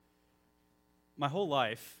My whole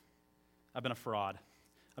life, I've been a fraud.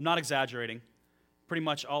 I'm not exaggerating. Pretty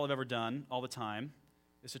much all I've ever done, all the time,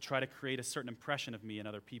 is to try to create a certain impression of me in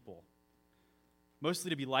other people. Mostly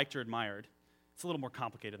to be liked or admired. It's a little more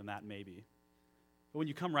complicated than that, maybe. But when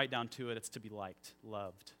you come right down to it, it's to be liked,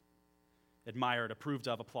 loved, admired, approved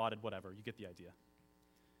of, applauded, whatever. You get the idea.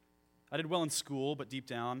 I did well in school, but deep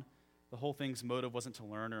down, the whole thing's motive wasn't to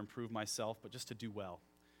learn or improve myself, but just to do well,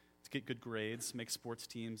 to get good grades, make sports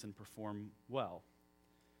teams, and perform well.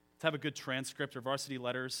 To have a good transcript or varsity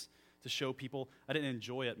letters to show people. I didn't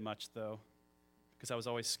enjoy it much, though, because I was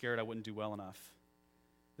always scared I wouldn't do well enough.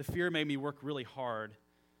 The fear made me work really hard,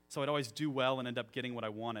 so I'd always do well and end up getting what I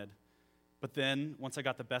wanted. But then, once I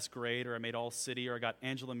got the best grade, or I made All-City, or I got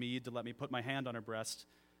Angela Meade to let me put my hand on her breast,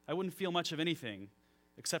 I wouldn't feel much of anything,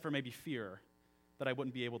 except for maybe fear that I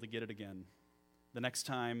wouldn't be able to get it again, the next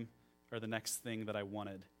time, or the next thing that I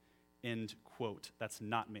wanted. End quote. That's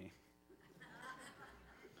not me.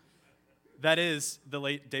 That is the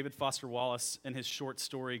late David Foster Wallace in his short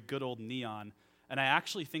story, Good Old Neon. And I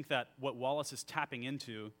actually think that what Wallace is tapping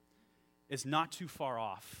into is not too far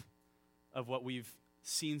off of what we've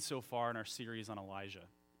seen so far in our series on Elijah.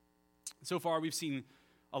 So far, we've seen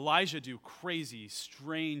Elijah do crazy,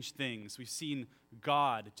 strange things. We've seen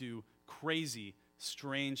God do crazy,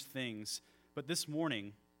 strange things. But this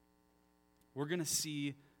morning, we're going to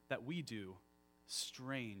see that we do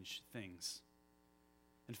strange things.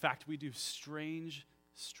 In fact, we do strange,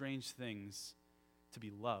 strange things to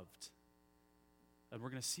be loved. And we're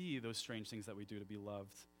going to see those strange things that we do to be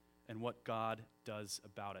loved and what God does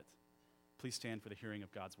about it. Please stand for the hearing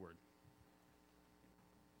of God's word.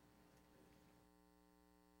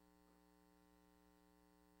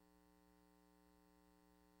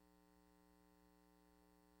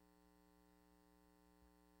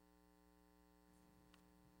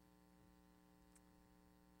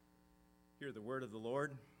 Hear the word of the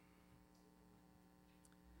Lord.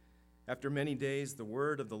 After many days, the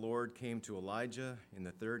word of the Lord came to Elijah in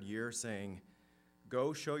the 3rd year, saying,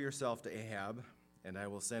 "Go, show yourself to Ahab, and I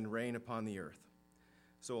will send rain upon the earth."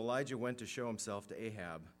 So Elijah went to show himself to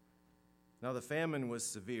Ahab. Now the famine was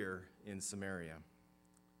severe in Samaria.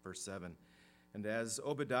 Verse 7, "And as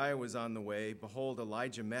Obadiah was on the way, behold,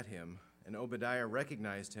 Elijah met him, and Obadiah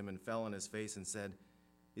recognized him and fell on his face and said,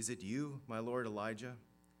 'Is it you, my lord Elijah?'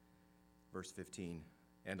 Verse 15,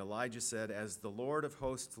 "And Elijah said, 'As the Lord of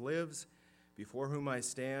hosts lives, before whom I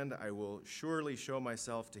stand, I will surely show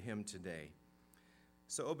myself to him today.'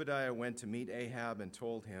 So Obadiah went to meet Ahab and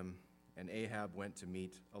told him, and Ahab went to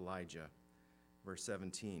meet Elijah." Verse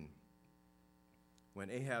 17, "When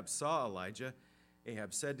Ahab saw Elijah,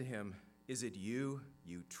 Ahab said to him, 'Is it you,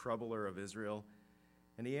 you troubler of Israel?'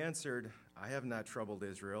 And he answered, 'I have not troubled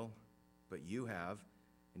Israel, but you have,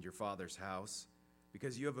 and your father's house,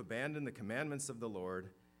 because you have abandoned the commandments of the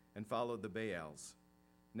Lord and followed the Baals.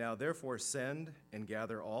 Now therefore send and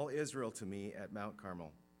gather all Israel to me at Mount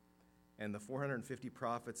Carmel, and the 450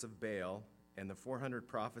 prophets of Baal and the 400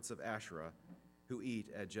 prophets of Asherah who eat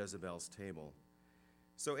at Jezebel's table.'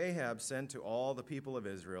 So Ahab sent to all the people of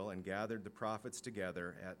Israel and gathered the prophets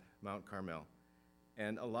together at Mount Carmel.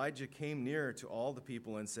 And Elijah came near to all the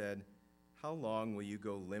people and said, 'How long will you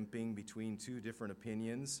go limping between two different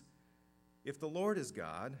opinions? If the Lord is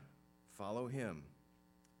God, follow him.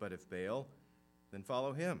 But if Baal, then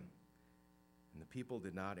follow him.' And the people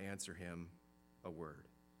did not answer him a word.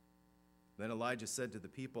 Then Elijah said to the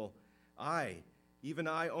people, 'I, even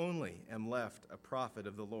I only, am left a prophet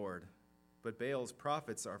of the Lord, but Baal's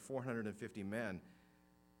prophets are 450 men.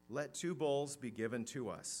 Let 2 bulls be given to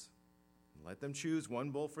us. Let them choose 1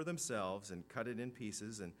 bull for themselves and cut it in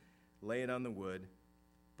pieces and lay it on the wood,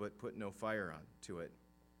 but put no fire to it.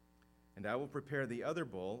 And I will prepare the other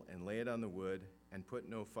bull and lay it on the wood and put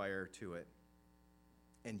no fire to it.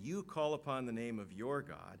 And you call upon the name of your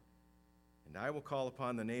God, and I will call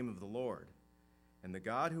upon the name of the Lord. And the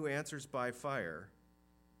God who answers by fire,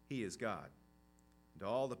 he is God.' And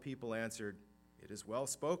all the people answered, 'It is well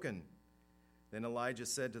spoken.' Then Elijah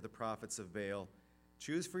said to the prophets of Baal,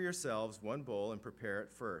 'Choose for yourselves 1 bull and prepare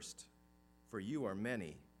it first, for you are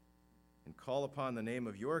many, and call upon the name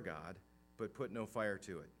of your God, but put no fire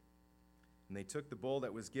to it.' And they took the bull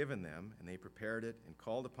that was given them, and they prepared it, and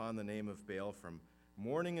called upon the name of Baal from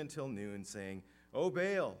morning until noon, saying, 'O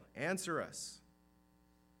Baal, answer us.'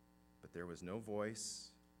 But there was no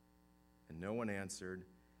voice, and no one answered,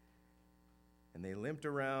 and they limped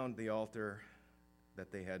around the altar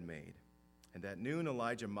that they had made. And at noon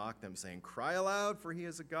Elijah mocked them, saying, 'Cry aloud, for he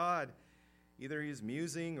is a god. Either he's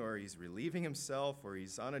musing, or he's relieving himself, or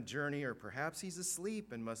he's on a journey, or perhaps he's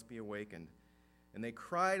asleep and must be awakened.' And they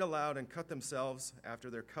cried aloud and cut themselves after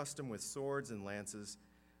their custom with swords and lances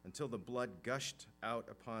until the blood gushed out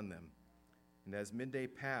upon them. And as midday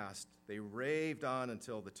passed, they raved on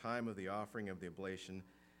until the time of the offering of the oblation.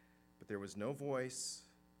 But there was no voice,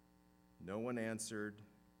 no one answered,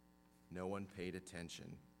 no one paid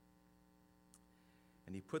attention.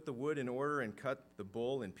 And he put the wood in order and cut the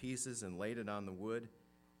bull in pieces and laid it on the wood.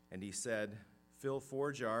 And he said, "Fill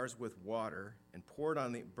 4 jars with water and pour it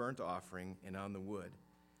on the burnt offering and on the wood."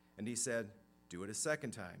 And he said, "Do it a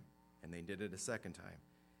second time." And they did it a second time.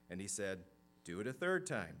 And he said, "Do it a third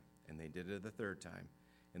time." And they did it a third time.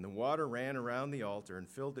 And the water ran around the altar and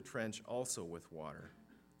filled the trench also with water.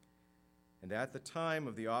 And at the time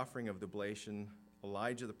of the offering of the oblation,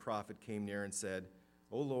 Elijah the prophet came near and said,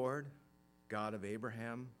 "O Lord, God of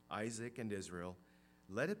Abraham, Isaac, and Israel,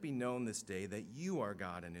 let it be known this day that you are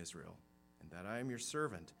God in Israel, and that I am your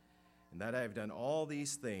servant, and that I have done all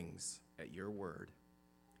these things at your word.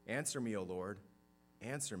 Answer me, O Lord,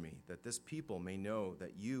 answer me, that this people may know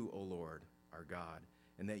that you, O Lord, are God,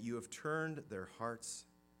 and that you have turned their hearts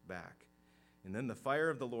back." And then the fire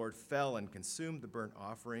of the Lord fell and consumed the burnt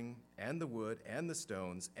offering, and the wood, and the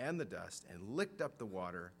stones, and the dust, and licked up the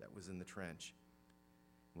water that was in the trench.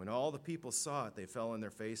 When all the people saw it, they fell on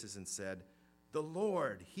their faces and said, "The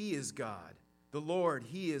Lord, he is God. The Lord,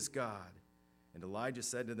 he is God." And Elijah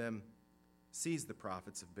said to them, "Seize the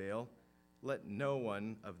prophets of Baal. Let no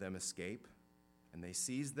one of them escape." And they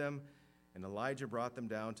seized them, and Elijah brought them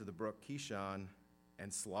down to the brook Kishon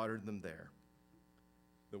and slaughtered them there.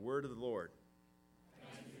 The word of the Lord.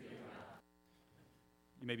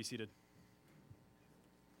 You may be seated.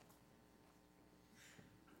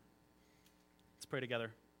 Let's pray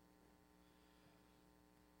together.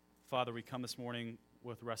 Father, we come this morning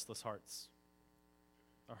with restless hearts.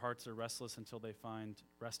 Our hearts are restless until they find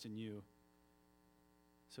rest in you.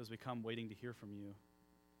 So as we come waiting to hear from you,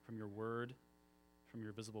 from your word, from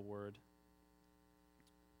your visible word,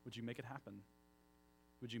 would you make it happen?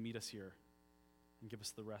 Would you meet us here and give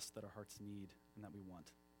us the rest that our hearts need and that we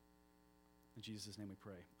want? In Jesus' name we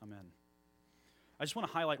pray. Amen. I just want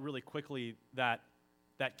to highlight really quickly that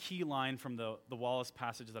key line from the Wallace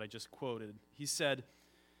passage that I just quoted. He said,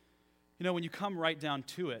 when you come right down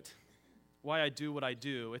to it, why I do what I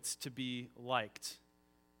do, it's to be liked.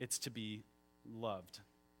 It's to be loved.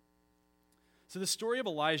 So the story of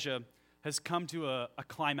Elijah has come to a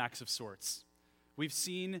climax of sorts. We've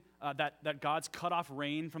seen that God's cut off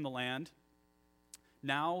rain from the land.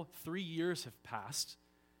 Now 3 years have passed.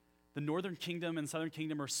 The northern kingdom and southern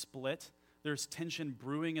kingdom are split. There's tension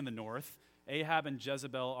brewing in the north. Ahab and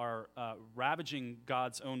Jezebel are ravaging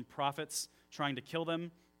God's own prophets, trying to kill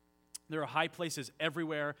them. There are high places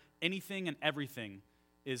everywhere. Anything and everything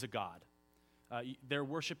is a god. They're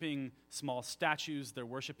worshiping small statues. They're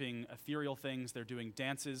worshiping ethereal things. They're doing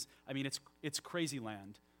dances. I mean, it's crazy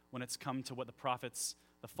land when it's come to what the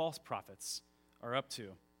false prophets, are up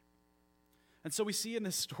to. And so we see in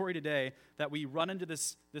this story today that we run into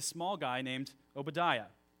this small guy named Obadiah.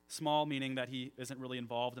 Small meaning that he isn't really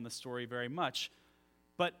involved in the story very much,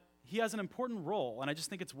 but he has an important role, and I just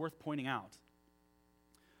think it's worth pointing out.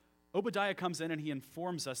 Obadiah comes in and he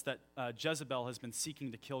informs us that Jezebel has been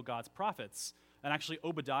seeking to kill God's prophets, and actually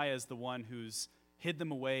Obadiah is the one who's hid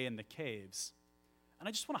them away in the caves. And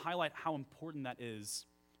I just want to highlight how important that is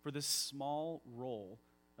for this small role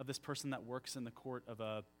of this person that works in the court of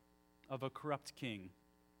a corrupt king.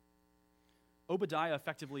 Obadiah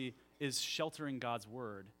effectively is sheltering God's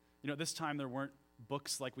word. At this time there weren't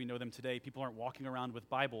books like we know them today. People aren't walking around with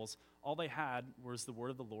Bibles. All they had was the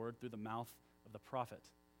word of the Lord through the mouth of the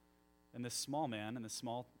prophet. And this small man in this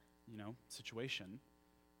small, situation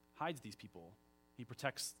hides these people. He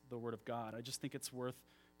protects the word of God. I just think it's worth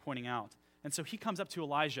pointing out. And so he comes up to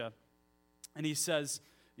Elijah and he says,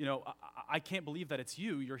 I can't believe that it's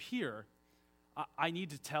you. You're here. I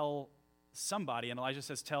need to tell somebody. And Elijah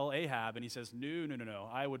says, tell Ahab. And he says, no.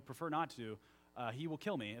 I would prefer not to. He will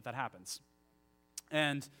kill me if that happens.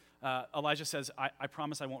 And Elijah says, I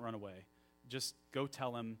promise I won't run away. Just go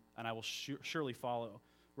tell him, and I will surely follow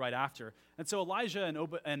right after. And so Elijah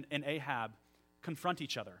and Ahab confront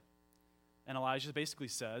each other. And Elijah basically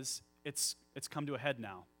says, it's come to a head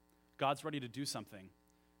now. God's ready to do something.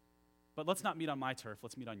 But let's not meet on my turf.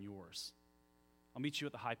 Let's meet on yours. I'll meet you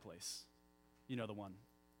at the high place. You know the one.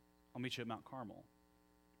 I'll meet you at Mount Carmel.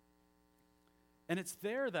 And it's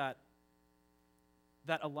there that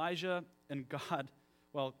Elijah and God,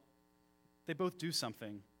 they both do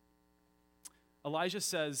something. Elijah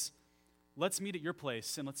says, let's meet at your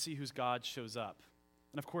place and let's see whose God shows up.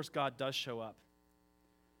 And of course, God does show up.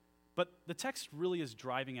 But the text really is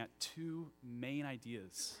driving at two main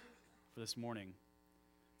ideas for this morning.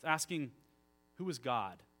 It's asking, who is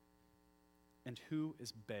God and who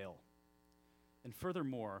is Baal? And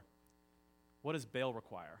furthermore, what does Baal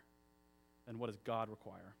require and what does God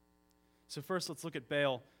require? So first, let's look at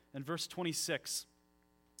Baal. In verse 26,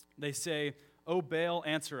 they say, "O Baal,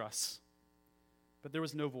 answer us." But there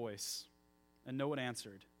was no voice, and no one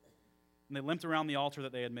answered. And they limped around the altar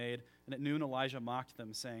that they had made, and at noon Elijah mocked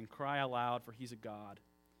them, saying, "Cry aloud, for he's a god."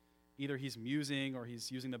 Either he's musing, or he's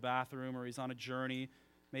using the bathroom, or he's on a journey.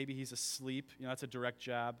 Maybe he's asleep. That's a direct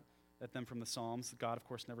jab at them from the Psalms. God, of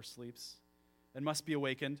course, never sleeps. And must be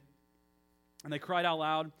awakened. And they cried out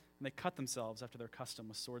loud, and they cut themselves after their custom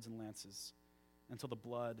with swords and lances, until the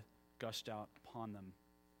blood gushed out upon them.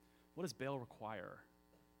 What does Baal require?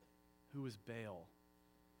 Who is Baal?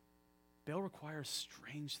 Baal requires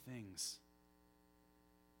strange things.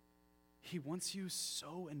 He wants you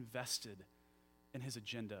so invested in his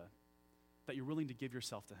agenda that you're willing to give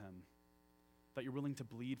yourself to him, that you're willing to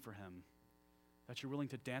bleed for him, that you're willing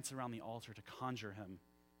to dance around the altar to conjure him.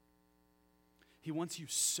 He wants you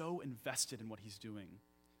so invested in what he's doing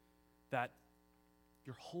that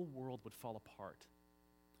your whole world would fall apart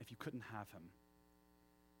if you couldn't have him.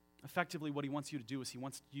 Effectively, what he wants you to do is he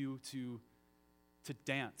wants you to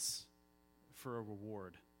dance for a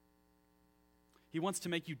reward. He wants to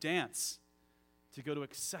make you dance, to go to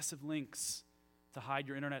excessive lengths to hide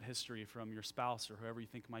your internet history from your spouse or whoever you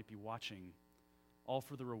think might be watching, all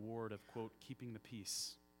for the reward of, quote, keeping the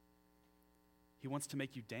peace. He wants to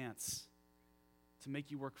make you dance, to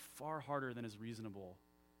make you work far harder than is reasonable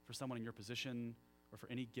for someone in your position or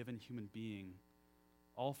for any given human being,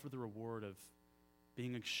 all for the reward of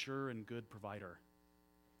being a sure and good provider.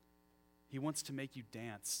 He wants to make you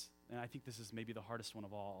dance, and I think this is maybe the hardest one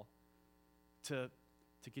of all, to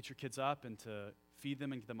get your kids up and to feed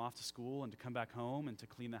them and get them off to school and to come back home and to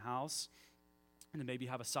clean the house and to maybe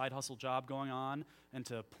have a side hustle job going on and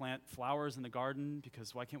to plant flowers in the garden,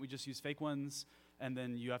 because why can't we just use fake ones? And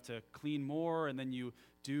then you have to clean more, and then you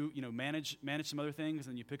do, manage some other things,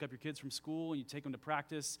 and you pick up your kids from school and you take them to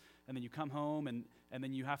practice, and then you come home and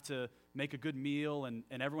then you have to make a good meal, and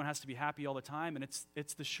everyone has to be happy all the time, and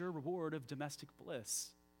it's the sure reward of domestic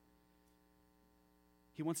bliss.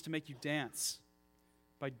 He wants to make you dance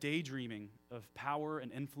by daydreaming of power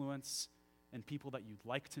and influence and people that you'd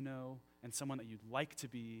like to know and someone that you'd like to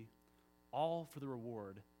be, all for the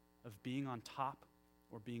reward of being on top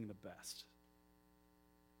or being the best.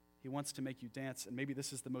 He wants to make you dance, and maybe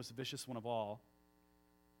this is the most vicious one of all,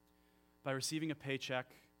 by receiving a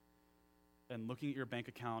paycheck and looking at your bank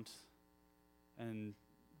account and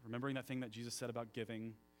remembering that thing that Jesus said about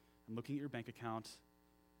giving, and looking at your bank account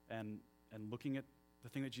and looking at the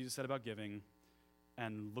thing that Jesus said about giving,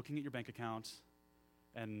 and looking at your bank account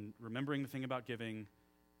and remembering the thing about giving,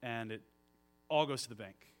 and it all goes to the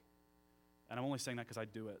bank. And I'm only saying that because I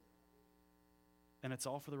do it. And it's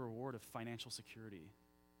all for the reward of financial security.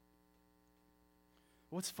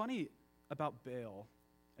 What's funny about Baal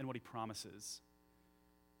and what he promises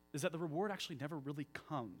is that the reward actually never really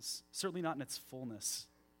comes, certainly not in its fullness.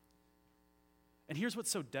 And here's what's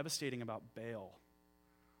so devastating about Baal,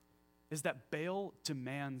 is that Baal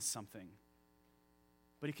demands something,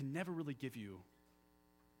 but he can never really give you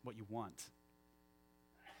what you want.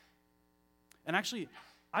 And actually,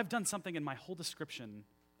 I've done something in my whole description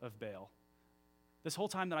of Baal. This whole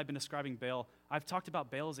time that I've been describing Baal, I've talked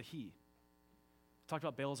about Baal as a he. I've talked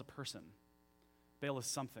about Baal as a person. Baal is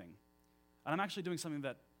something. And I'm actually doing something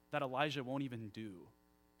that Elijah won't even do.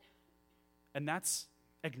 And that's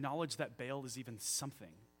acknowledge that Baal is even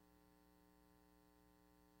something.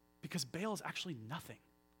 Because Baal is actually nothing.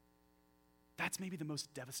 That's maybe the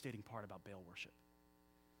most devastating part about Baal worship,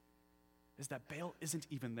 is that Baal isn't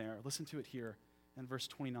even there. Listen to it here in verse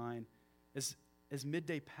 29. As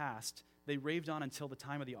midday passed, they raved on until the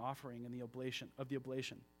time of the offering and the oblation.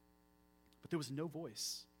 But there was no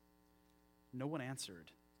voice. No one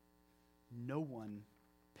answered. No one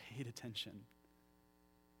paid attention.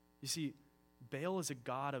 You see, Baal is a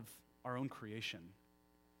god of our own creation.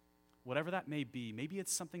 Whatever that may be, maybe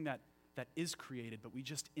it's something that is created, but we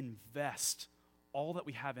just invest all that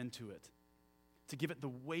we have into it to give it the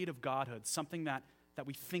weight of godhood, something that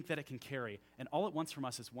we think that it can carry. And all it wants from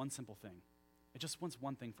us is one simple thing. It just wants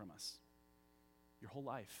one thing from us: your whole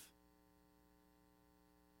life.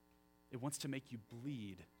 It wants to make you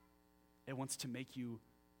bleed. It wants to make you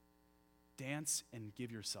dance and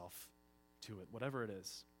give yourself to it, whatever it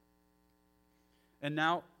is. And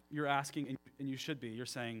now you're asking, and you should be, you're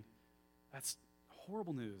saying, that's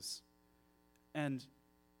horrible news. And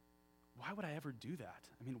why would I ever do that?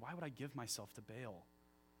 I mean, why would I give myself to Baal?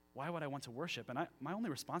 Why would I want to worship? And my only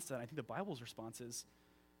response to that, I think the Bible's response is,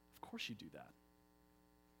 of course you do that.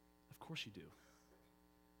 course you do.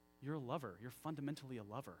 You're a lover. You're fundamentally a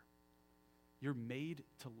lover. You're made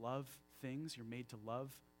to love things. You're made to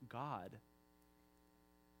love God.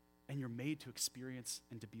 And you're made to experience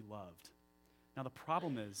and to be loved. Now, the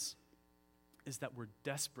problem is that we're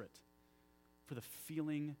desperate for the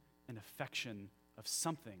feeling and affection of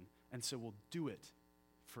something, and so we'll do it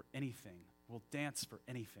for anything. We'll dance for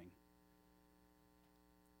anything.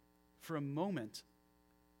 For a moment,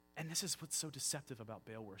 and this is what's so deceptive about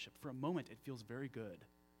Baal worship, for a moment it feels very good.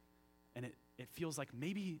 And it feels like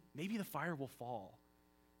maybe the fire will fall.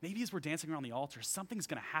 Maybe as we're dancing around the altar, something's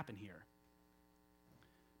going to happen here.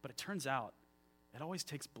 But it turns out it always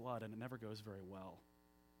takes blood and it never goes very well.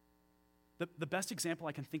 The best example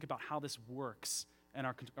I can think about how this works in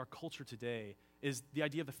our culture today is the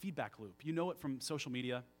idea of the feedback loop. You know it from social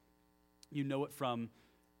media. You know it from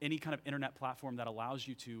any kind of internet platform that allows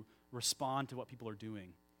you to respond to what people are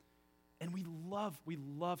doing. And we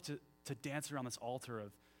love to dance around this altar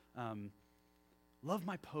of love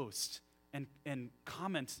my post and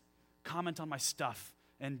comment on my stuff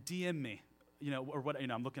and DM me, or what,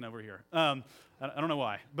 I'm looking over here. I don't know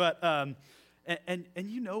why, but and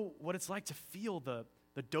you know what it's like to feel the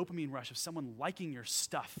dopamine rush of someone liking your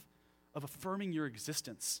stuff, of affirming your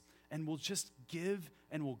existence, and we'll just give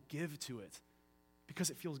and we'll give to it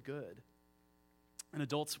because it feels good. And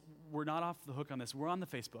adults, we're not off the hook on this. We're on the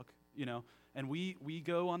Facebook, and we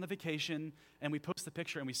go on the vacation and we post the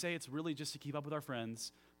picture and we say it's really just to keep up with our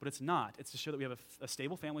friends, but it's not. It's to show that we have a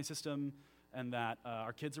stable family system and that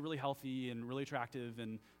our kids are really healthy and really attractive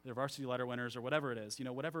and they're varsity letter winners or whatever it is,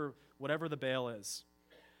 whatever the Baal is.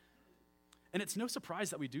 And it's no surprise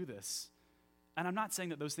that we do this. And I'm not saying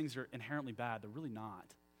that those things are inherently bad. They're really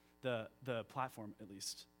not, the platform at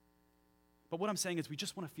least. But what I'm saying is we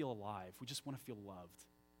just want to feel alive. We just want to feel loved.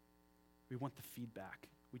 We want the feedback.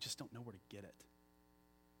 We just don't know where to get it.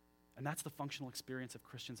 And that's the functional experience of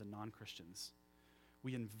Christians and non-Christians.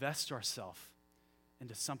 We invest ourselves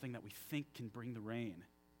into something that we think can bring the rain.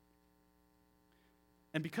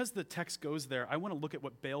 And because the text goes there, I want to look at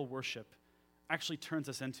what Baal worship actually turns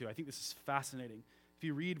us into. I think this is fascinating. If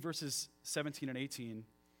you read verses 17 and 18, it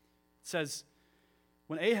says,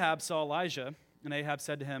 when Ahab saw Elijah, and Ahab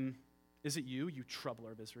said to him, "Is it you, you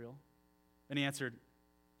troubler of Israel?" And he answered,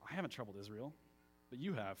 "I haven't troubled Israel, but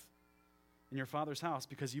you have in your father's house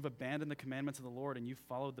because you've abandoned the commandments of the Lord and you've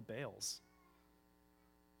followed the Baals."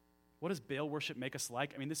 What does Baal worship make us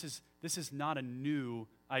like? I mean, this is not a new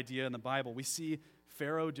idea in the Bible. We see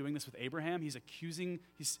Pharaoh doing this with Abraham. He's accusing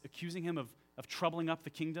him of troubling up the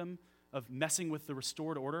kingdom, of messing with the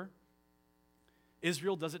restored order.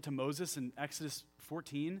 Israel does it to Moses in Exodus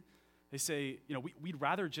 14. They say, we'd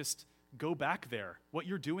rather just go back there. What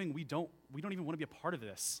you're doing, we don't even want to be a part of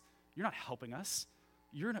this. You're not helping us.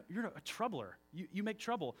 You're a troubler. You make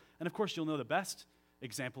trouble. And of course, you'll know the best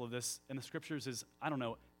example of this in the scriptures is,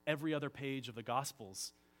 every other page of the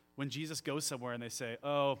Gospels. When Jesus goes somewhere and they say,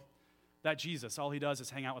 "Oh, that Jesus, all he does is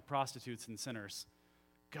hang out with prostitutes and sinners.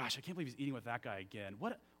 Gosh, I can't believe he's eating with that guy again.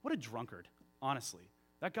 What a drunkard, honestly.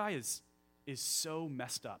 That guy is so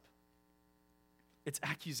messed up." It's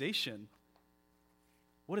accusation.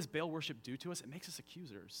 What does Baal worship do to us? It makes us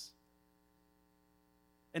accusers.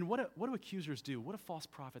 And what do accusers do? What do false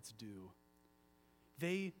prophets do?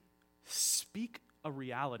 They speak a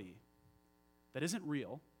reality that isn't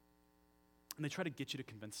real, and they try to get you to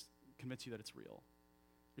convince you that it's real.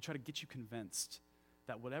 They try to get you convinced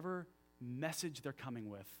that whatever message they're coming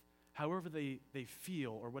with, however they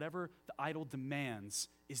feel, or whatever the idol demands,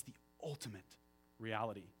 is the ultimate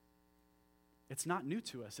reality. It's not new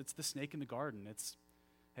to us. It's the snake in the garden. It's,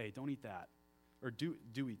 hey, don't eat that. Or do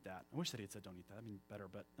eat that. I wish that he had said don't eat that. That'd be better.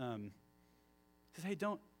 But it says, hey,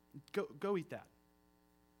 don't, go eat that.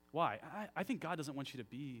 Why? I think God doesn't want you to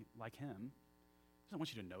be like him. He doesn't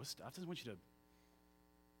want you to know stuff. He doesn't want you to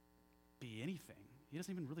be anything. He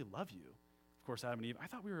doesn't even really love you. Of course, Adam and Eve, I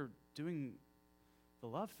thought we were doing the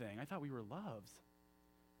love thing. I thought we were loved.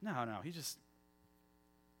 No, he just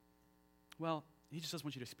doesn't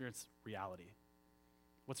want you to experience reality,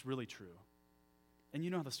 what's really true. And you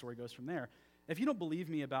know how the story goes from there. If you don't believe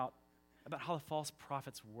me about how the false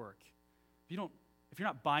prophets work, if you're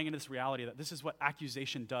not buying into this reality that this is what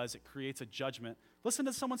accusation does, it creates a judgment, listen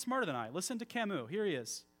to someone smarter than I. Listen to Camus. Here he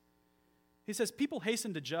is. He says, people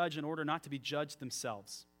hasten to judge in order not to be judged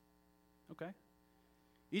themselves. Okay?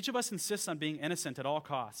 Each of us insists on being innocent at all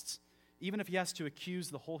costs, even if he has to accuse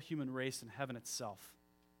the whole human race and heaven itself.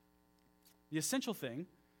 The essential thing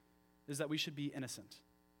is that we should be innocent.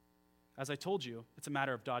 As I told you, it's a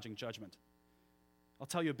matter of dodging judgment. I'll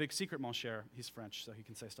tell you a big secret, mon cher. He's French, so he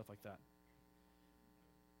can say stuff like that.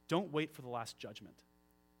 Don't wait for the last judgment.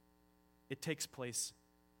 it takes place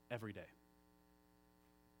every day.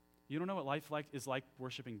 You don't know what life is like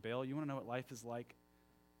worshiping Baal? You want to know what life is like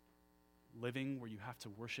living where you have to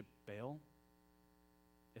worship Baal?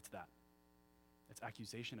 It's that. It's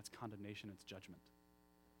accusation, it's condemnation, it's judgment.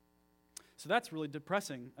 So that's really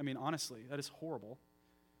depressing. I mean, honestly, that is horrible.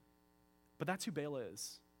 But that's who Baal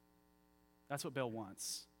is. That's what Baal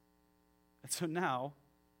wants. And so now,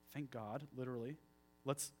 thank God, literally,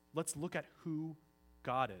 let's look at who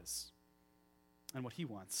God is and what he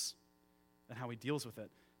wants and how he deals with it.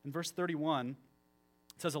 In verse 31,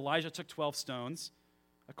 it says, Elijah took 12 stones,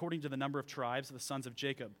 according to the number of tribes of the sons of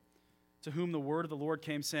Jacob, to whom the word of the Lord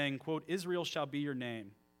came, saying, quote, Israel shall be your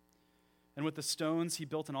name. And with the stones he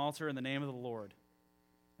built an altar in the name of the Lord.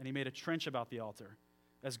 And he made a trench about the altar,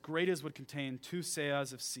 as great as would contain 2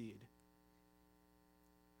 seahs of seed.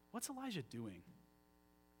 What's Elijah doing?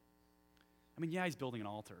 I mean, yeah, he's building an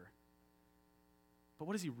altar. But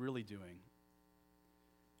what is he really doing?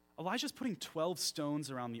 Elijah's putting 12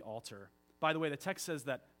 stones around the altar. By the way, the text says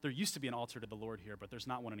that there used to be an altar to the Lord here, but there's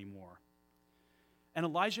not one anymore. And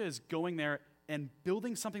Elijah is going there and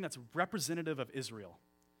building something that's representative of Israel.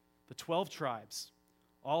 The 12 tribes,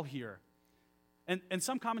 all here. And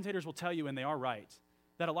some commentators will tell you, and they are right,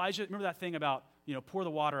 that Elijah, remember that thing about, pour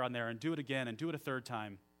the water on there and do it again and do it a third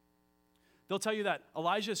time. They'll tell you that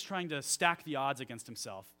Elijah is trying to stack the odds against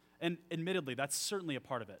himself. And admittedly, that's certainly a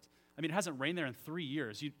part of it. I mean, it hasn't rained there in 3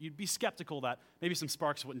 years. You'd be skeptical that maybe some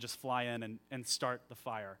sparks wouldn't just fly in and start the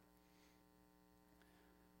fire.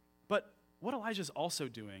 But what Elijah's also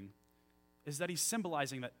doing is that he's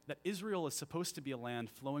symbolizing that Israel is supposed to be a land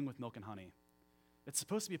flowing with milk and honey. It's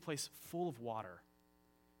supposed to be a place full of water.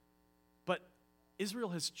 But Israel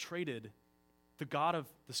has traded the God of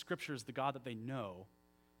the scriptures, the God that they know,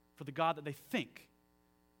 for the God that they think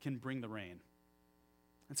can bring the rain.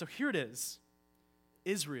 And so here it is,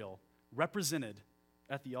 Israel represented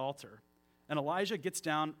at the altar. And Elijah gets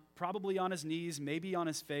down, probably on his knees, maybe on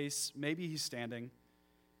his face, maybe he's standing.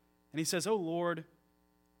 And he says, "O Lord,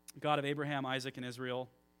 God of Abraham, Isaac, and Israel,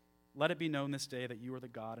 let it be known this day that you are the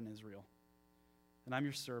God in Israel. And I'm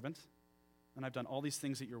your servant, and I've done all these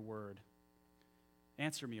things at your word.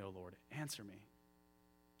 Answer me, O Lord, answer me."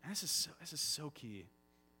 And this is so key.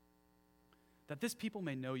 That this people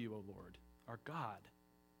may know you, O Lord, our God,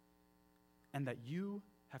 and that you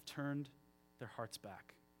have turned their hearts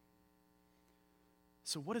back.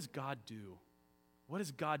 So what does God do? What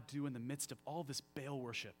does God do in the midst of all this Baal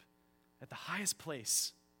worship at the highest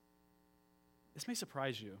place? This may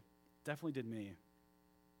surprise you. Definitely did me.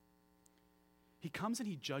 He comes and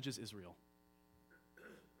he judges Israel.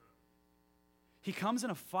 He comes in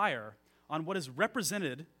a fire on what is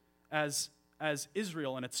represented as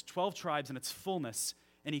Israel and its 12 tribes and its fullness,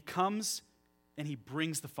 and he comes and he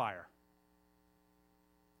brings the fire.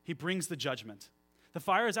 He brings the judgment. The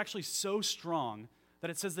fire is actually so strong that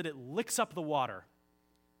it says that it licks up the water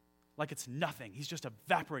like it's nothing. He's just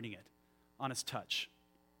evaporating it on his touch.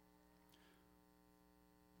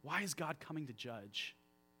 Why is God coming to judge?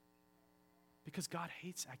 Because God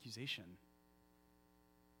hates accusation.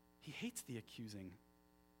 He hates the accusing.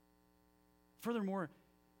 Furthermore,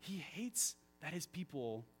 he hates that his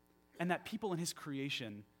people and that people in his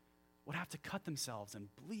creation would have to cut themselves and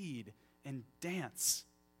bleed and dance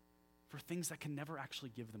for things that can never actually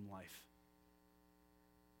give them life.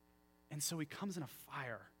 And so he comes in a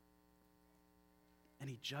fire and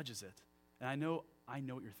he judges it. And I know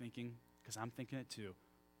what you're thinking, because I'm thinking it too.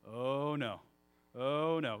 Oh no.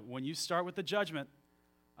 When you start with the judgment,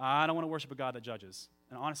 I don't want to worship a God that judges.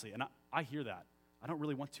 And honestly, and I hear that. I don't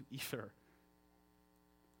really want to either.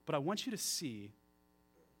 But I want you to see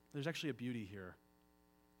there's actually a beauty here.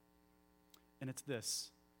 And it's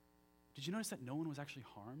this. Did you notice that no one was actually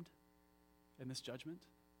harmed in this judgment?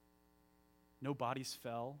 No bodies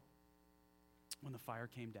fell when the fire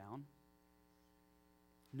came down.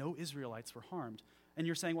 No Israelites were harmed. And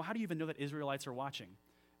you're saying, well, how do you even know that Israelites are watching?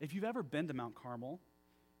 If you've ever been to Mount Carmel,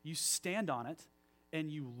 you stand on it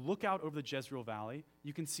and you look out over the Jezreel Valley.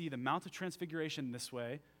 You can see the Mount of Transfiguration this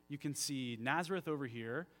way. You can see Nazareth over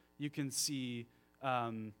here. You can see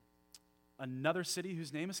another city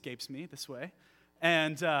whose name escapes me this way.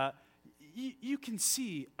 And you can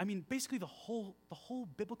see, basically the whole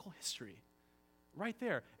biblical history right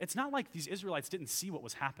there. It's not like these Israelites didn't see what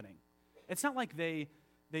was happening. It's not like they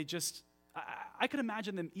just, I could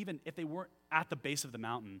imagine them, even if they weren't at the base of the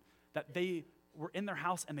mountain, that they were in their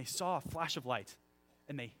house and they saw a flash of light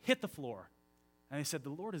and they hit the floor and they said, "The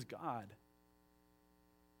Lord is God."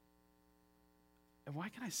 And why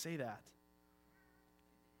can I say that?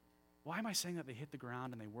 Why am I saying that they hit the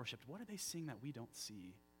ground and they worshiped? What are they seeing that we don't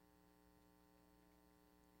see?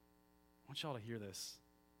 want y'all to hear this,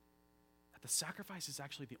 that the sacrifice is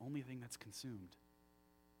actually the only thing that's consumed.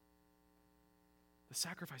 The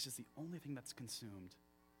sacrifice is the only thing that's consumed.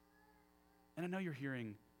 And I know you're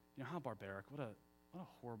hearing, how barbaric, what a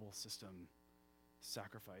horrible system,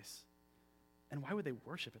 sacrifice. And why would they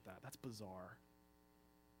worship at that? That's bizarre.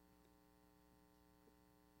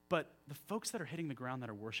 But the folks that are hitting the ground that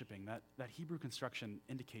are worshiping, that Hebrew construction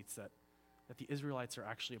indicates that the Israelites are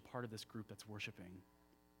actually a part of this group that's worshiping,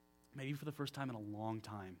 maybe for the first time in a long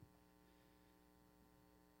time.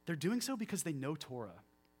 They're doing so because they know Torah.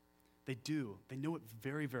 They do. They know it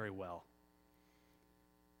very, very well.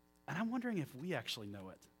 And I'm wondering if we actually know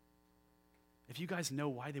it. If you guys know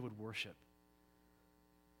why they would worship.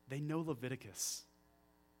 They know Leviticus.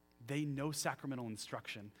 They know sacramental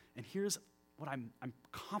instruction. And here's what I'm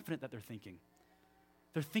confident that they're thinking.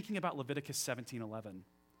 They're thinking about Leviticus 17:11,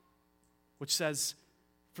 which says,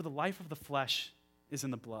 "For the life of the flesh is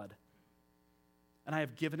in the blood, and I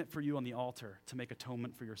have given it for you on the altar to make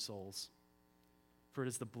atonement for your souls. For it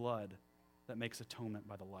is the blood that makes atonement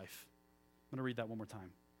by the life." I'm going to read that one more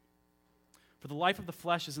time. "For the life of the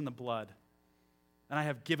flesh is in the blood, and I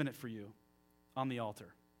have given it for you on the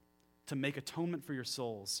altar to make atonement for your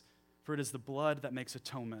souls. For it is the blood that makes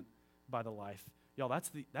atonement by the life." Y'all, that's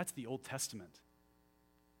the Old Testament.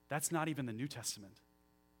 That's not even the New Testament.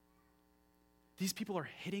 These people are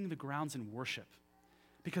hitting the grounds in worship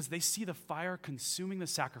because they see the fire consuming the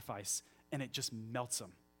sacrifice and it just melts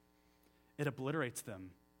them. It obliterates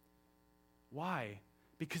them. Why?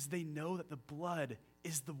 Because they know that the blood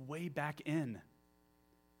is the way back in.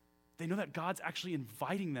 They know that God's actually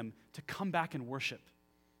inviting them to come back and worship.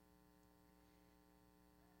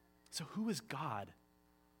 So who is God?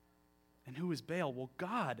 And who is Baal? Well,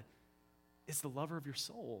 God is the lover of your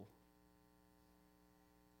soul.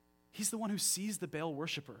 He's the one who sees the Baal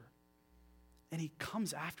worshiper, and he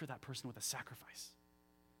comes after that person with a sacrifice.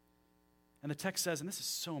 And the text says, and this is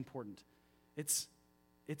so important, it's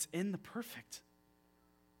in the perfect.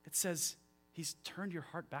 It says, he's turned your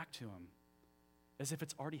heart back to him as if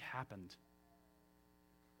it's already happened.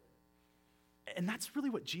 And that's really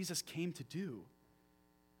what Jesus came to do.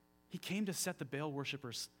 He came to set the Baal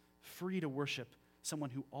worshipers free to worship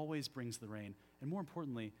someone who always brings the rain. And more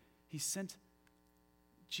importantly, he sent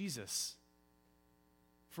Jesus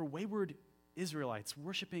for wayward Israelites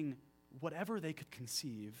worshiping whatever they could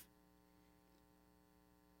conceive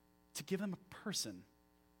to give them a person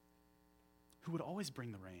who would always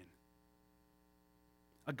bring the rain.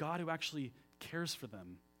 A God who actually cares for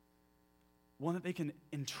them. One that they can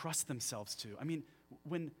entrust themselves to. I mean,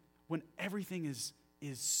 when everything is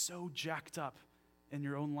so jacked up in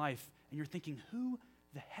your own life and you're thinking, who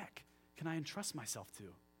the heck can I entrust myself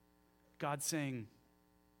to? God's saying,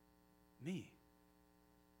 me,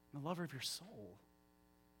 I'm the lover of your soul.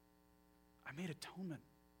 I made atonement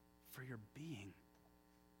for your being.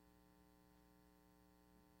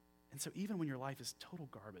 And so even when your life is total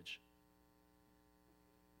garbage,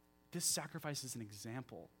 this sacrifice is an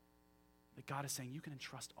example that God is saying, you can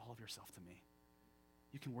entrust all of yourself to me.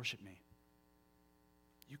 You can worship me.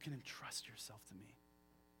 You can entrust yourself to me.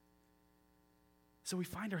 So we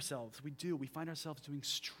find ourselves doing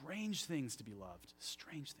strange things to be loved,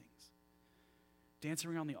 strange things.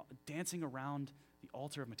 Dancing around the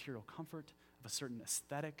altar of material comfort, of a certain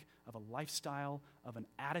aesthetic, of a lifestyle, of an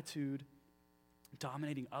attitude,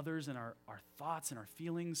 dominating others in our thoughts and our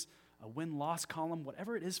feelings, a win-loss column,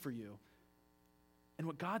 whatever it is for you. And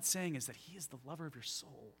what God's saying is that he is the lover of your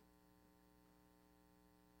soul.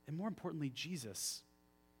 And more importantly, Jesus,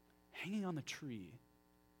 hanging on the tree,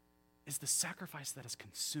 is the sacrifice that is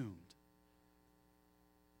consumed.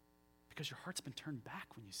 Because your heart's been turned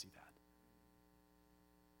back when you see that.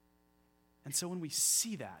 And so when we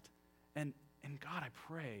see that, and God, I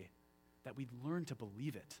pray that we learn to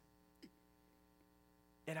believe it,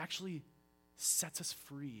 it actually sets us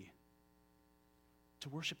free to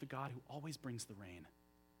worship the God who always brings the rain.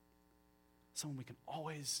 Someone we can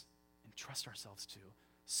always entrust ourselves to.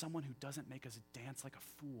 Someone who doesn't make us dance like a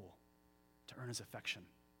fool to earn his affection.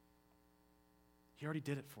 He already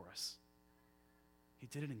did it for us. He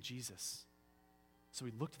did it in Jesus. So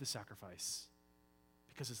we look to the sacrifice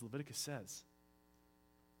because as Leviticus says,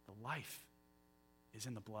 the life is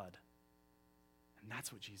in the blood. And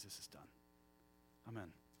that's what Jesus has done. Amen.